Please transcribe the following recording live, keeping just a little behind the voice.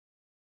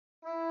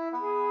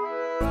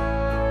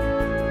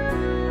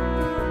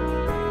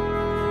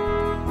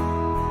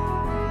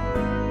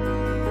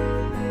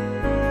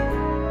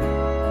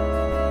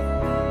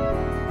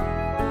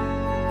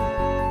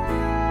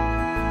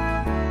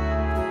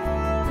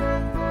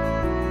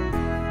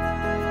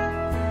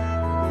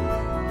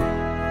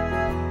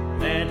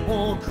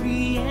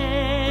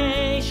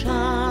creation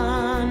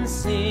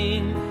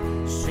sing,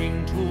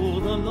 sing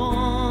to the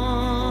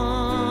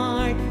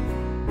Lord.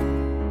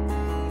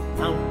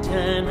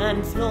 Fountain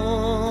and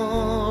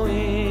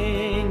flowing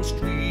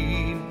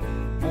stream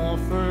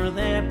offer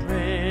their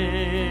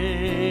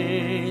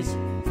praise.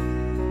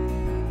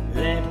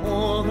 Let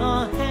all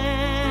the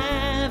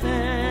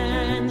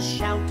heavens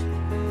shout,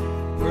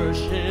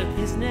 worship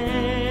His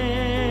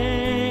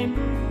name.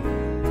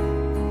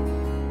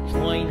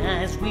 Join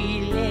as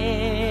we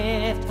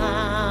lift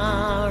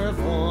our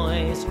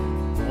voice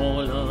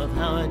all of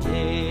our days.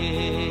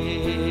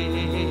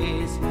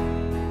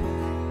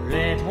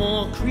 Let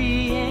all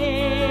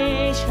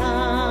creation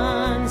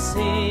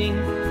sing,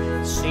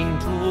 sing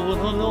to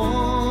the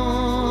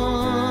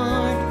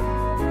Lord.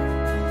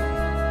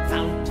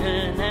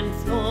 Fountain and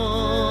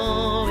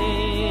flowing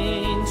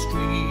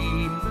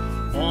stream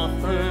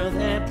offer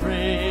their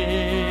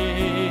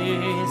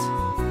praise.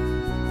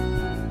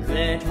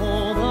 Let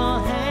all the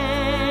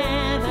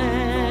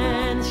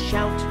heavens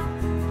shout,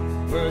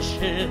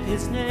 worship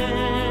His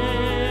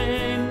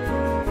name.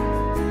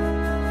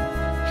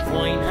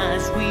 Join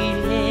as we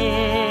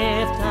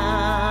lift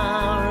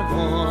our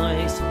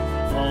voice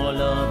all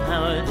of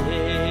our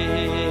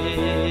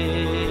days.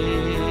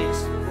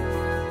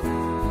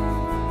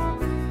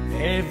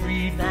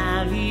 Every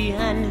valley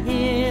and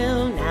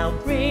hill now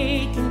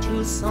break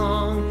into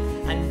song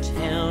and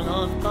tell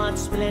of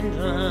God's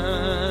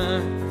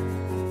splendor.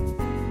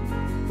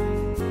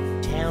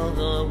 Tell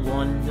the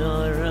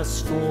wondrous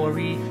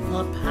story,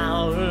 the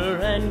power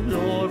and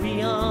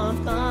glory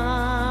of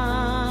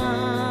God.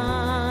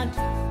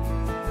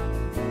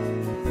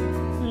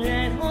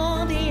 Let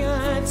all the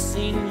earth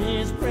sing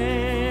His praise.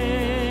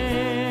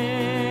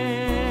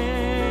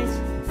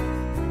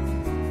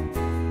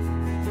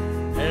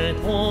 Let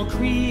all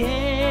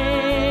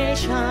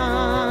creation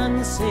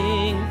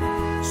sing,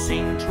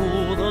 sing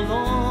to the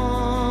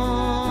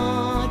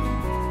Lord.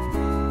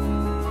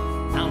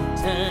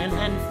 Fountain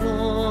and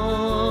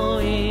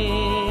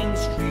flowing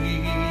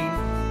stream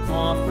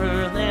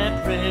offer their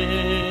praise.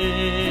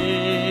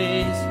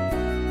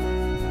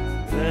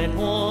 Let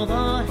all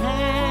the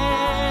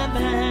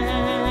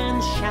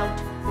heavens shout,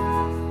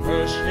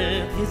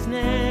 worship His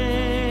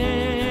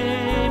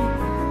name.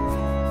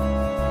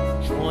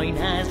 Join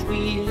as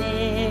we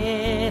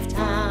lift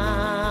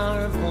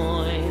our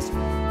voice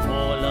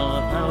all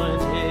of our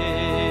days.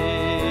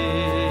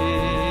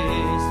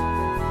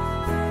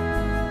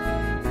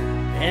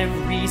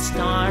 Every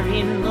star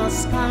in the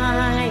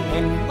sky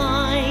and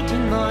light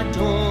in the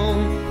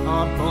dome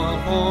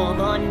above all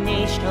the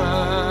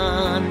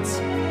nations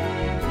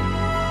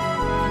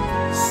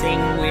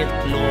sing with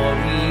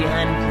glory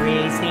and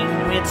praising,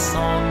 with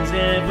songs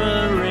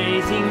ever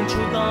raising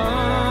to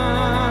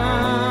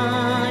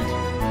God.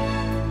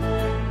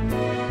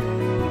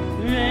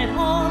 Let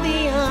all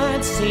the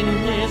earth sing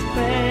His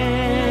praise.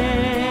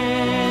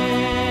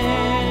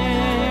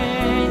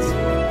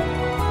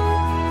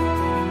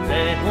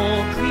 Let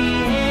all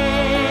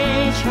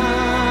creation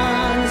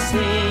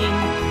sing,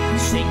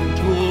 sing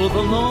to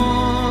the Lord.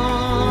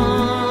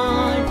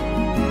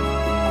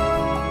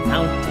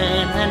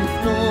 Fountain and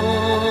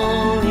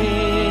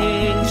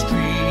flowing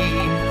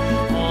stream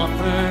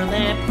offer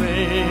their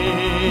praise.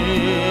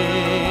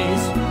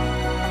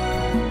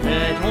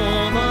 Let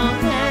all the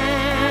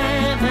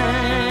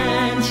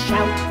heavens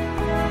shout,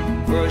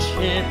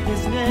 worship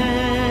His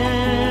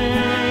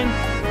name.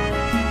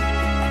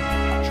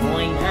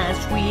 Join as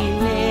we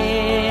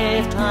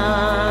lift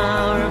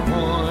our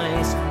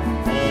voice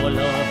all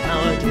of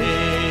our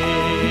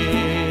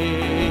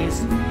days.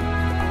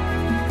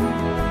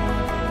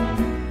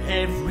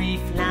 Every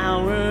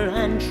flower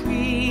and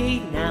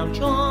tree now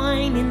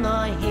join in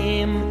the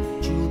hymn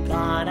to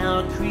God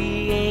our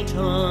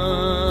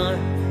Creator.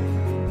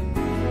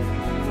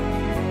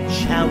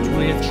 Shout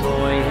with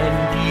joy and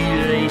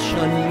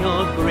elation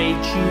your great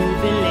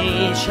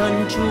jubilation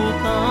to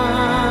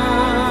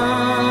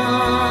God.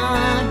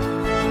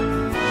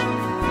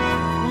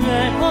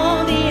 Let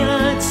all the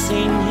earth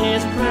sing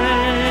His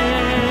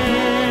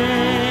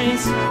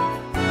praise.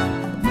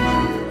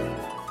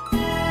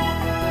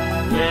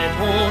 Let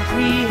all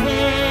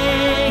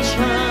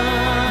creation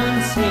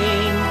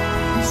sing,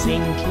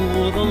 sing to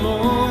the Lord.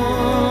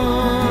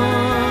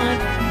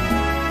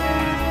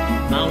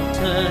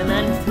 Mountain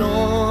and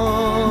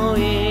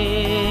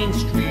flowing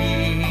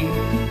stream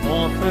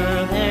offer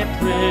their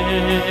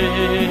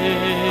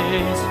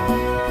praise.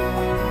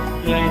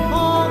 Let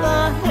all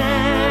the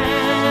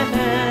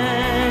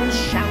heavens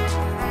shout,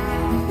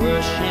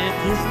 worship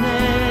His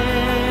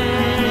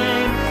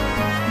name.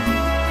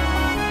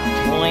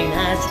 Join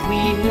as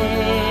we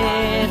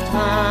lift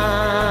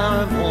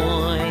our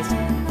voice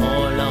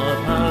all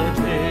of our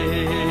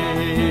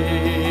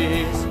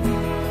days.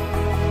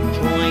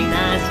 Join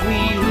as we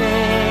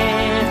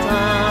lift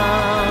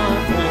our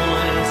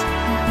voice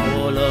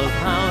all of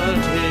our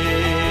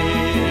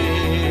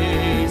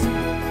days.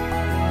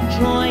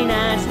 Join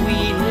as we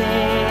lift